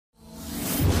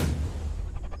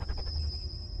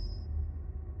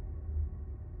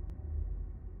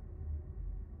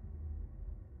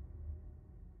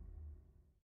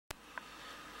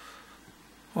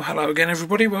Well, hello again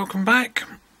everybody, welcome back.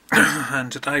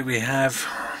 And today we have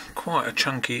quite a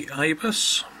chunky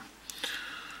Basi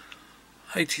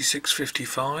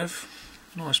 8655,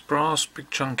 nice brass,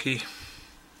 big chunky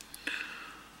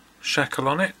shackle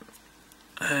on it,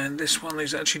 and this one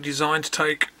is actually designed to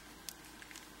take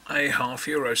a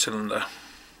half-euro cylinder.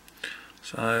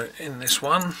 So in this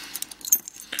one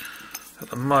at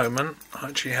the moment I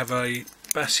actually have a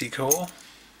Basi core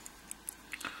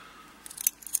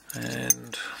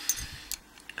and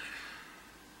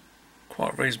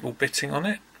quite reasonable bitting on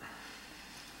it,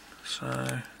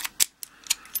 so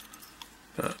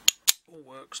but all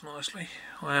works nicely.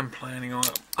 I am planning on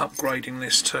upgrading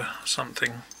this to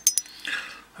something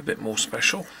a bit more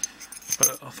special,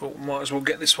 but I thought we might as well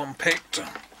get this one picked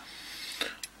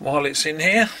while it's in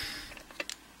here.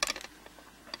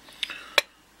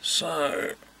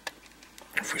 So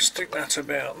if we stick that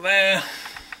about there,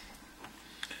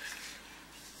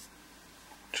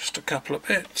 just a couple of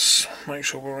bits, make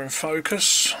sure we're in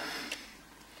focus,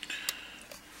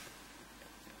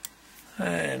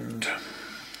 and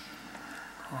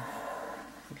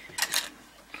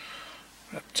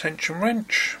a tension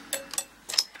wrench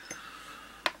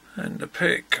and a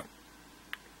pick,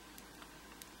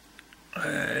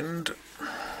 and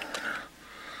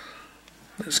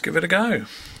let's give it a go.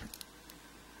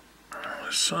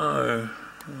 So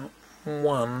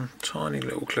one tiny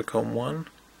little click on one,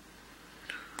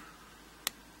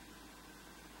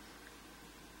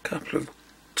 couple of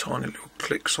tiny little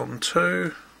clicks on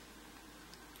two,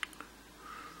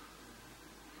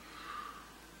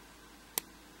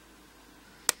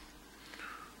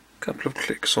 couple of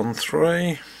clicks on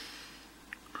three,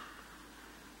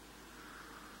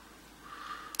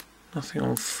 nothing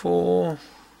on four,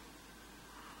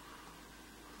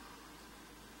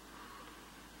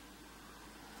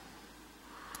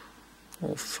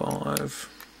 or five,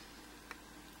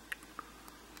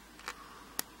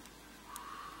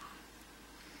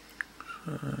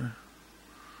 so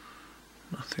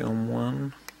nothing on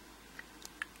one,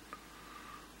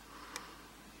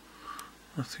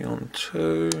 nothing on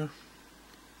two,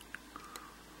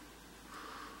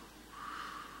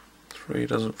 three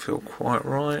doesn't feel quite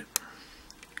right,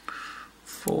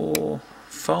 four,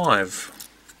 five.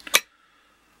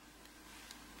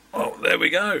 Oh, there we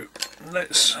go.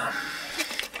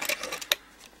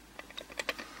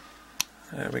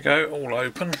 There we go, all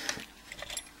open.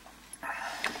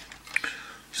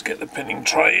 Let's get the pinning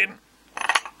tray in.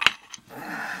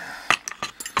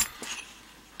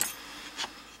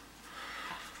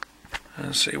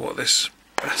 And see what this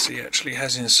Basi actually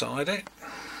has inside it.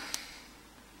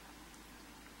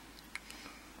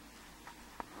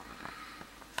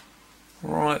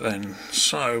 Right then,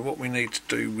 so what we need to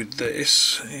do with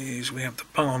this is we have the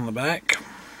bung on the back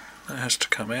that has to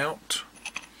come out.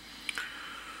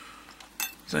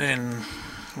 Then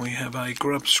we have a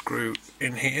grub screw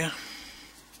in here.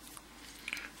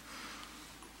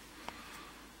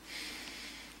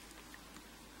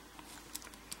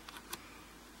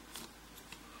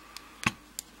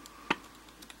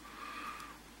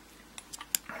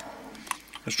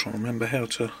 Just trying to remember how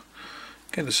to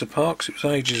get this apart, because it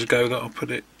was ages ago that I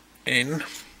put it in.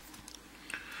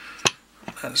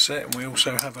 That's it, and we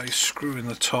also have a screw in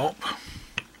the top.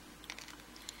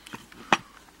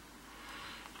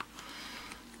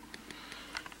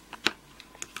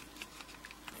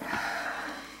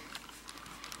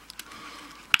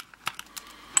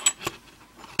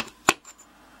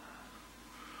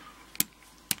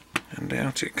 And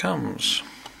out it comes.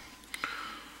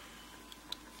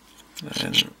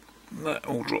 And that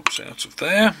all drops out of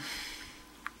there,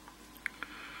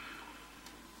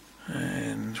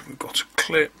 and we've got a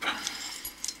clip,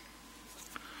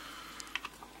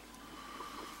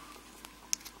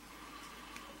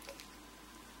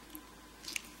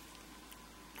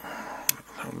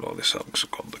 I'll lock this up because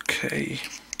I've got the key.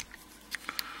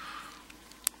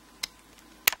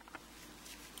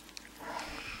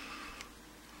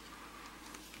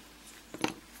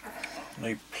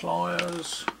 Need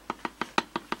pliers.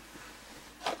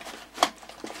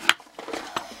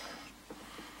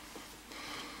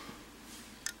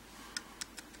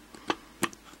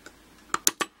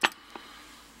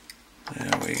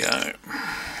 There we go.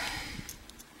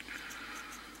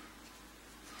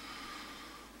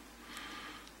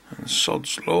 And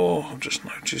sod's law, I've just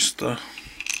noticed the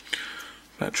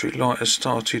battery light has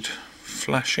started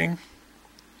flashing.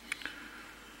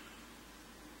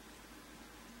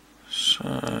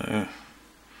 So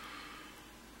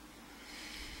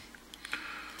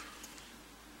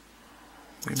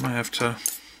we may have to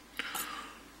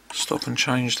stop and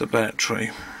change the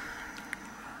battery.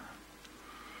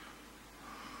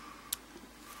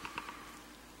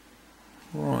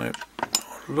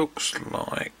 looks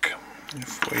like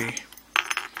if we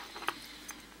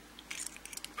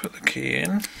put the key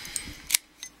in,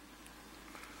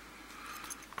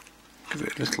 give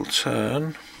it a little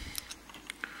turn,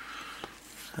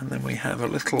 and then we have a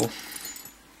little,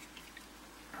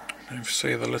 you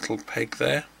see the little peg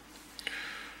there,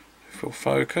 if we'll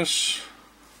focus,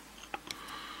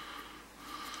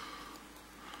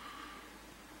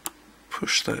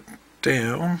 push that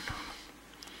down,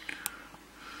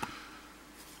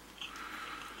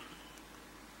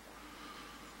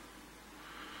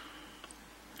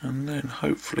 and then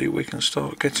hopefully we can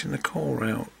start getting the core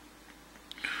out.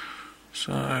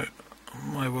 So I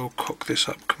may well cock this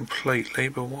up completely,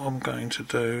 but what I'm going to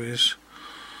do is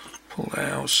pull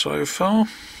that out so far.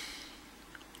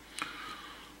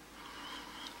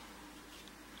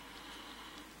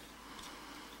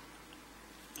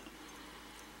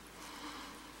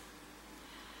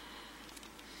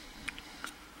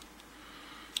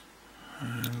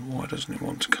 And why doesn't it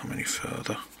want to come any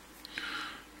further?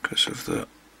 Because of the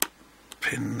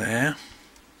pin there.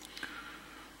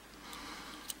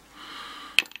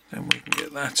 Then we can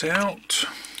get that out,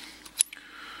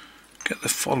 get the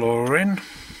follower in,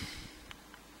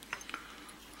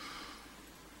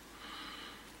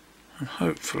 and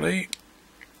hopefully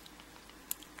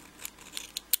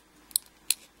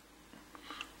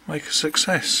make a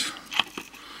success,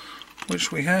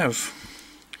 which we have.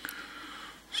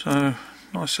 So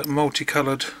nice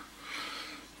multicoloured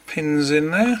pins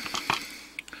in there.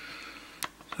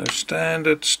 So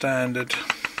standard, standard,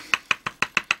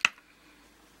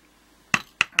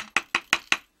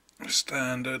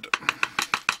 standard,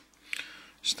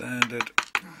 standard,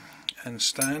 and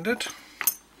standard.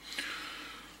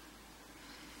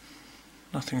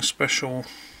 Nothing special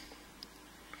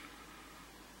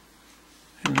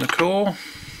in the core.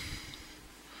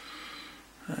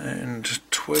 And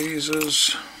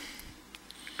tweezers.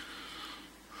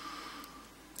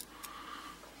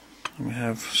 We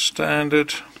have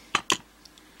standard.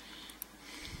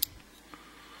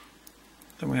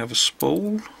 Then we have a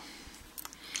spool.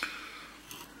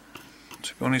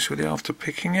 To be honest with you, after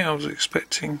picking it, I was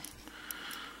expecting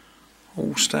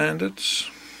all standards.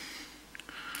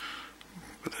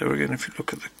 But there again, if you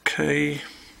look at the key,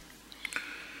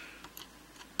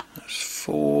 that's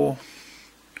 4.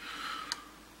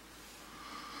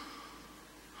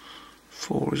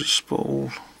 4 is a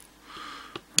spool,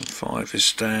 and 5 is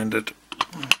standard.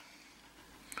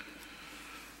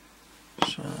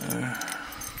 So,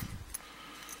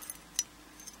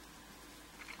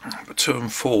 but 2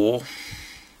 and 4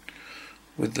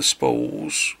 with the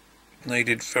spools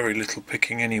needed very little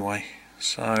picking anyway,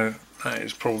 so that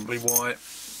is probably why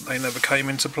they never came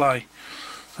into play.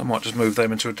 I might just move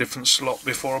them into a different slot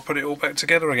before I put it all back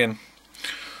together again.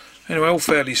 Anyway, all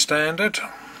fairly standard.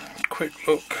 Quick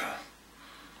look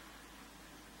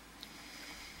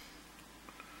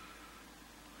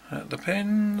at the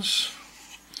pins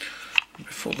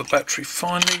before the battery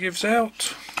finally gives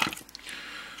out.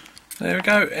 There we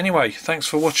go. Anyway, thanks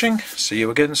for watching. See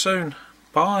you again soon.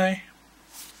 Bye.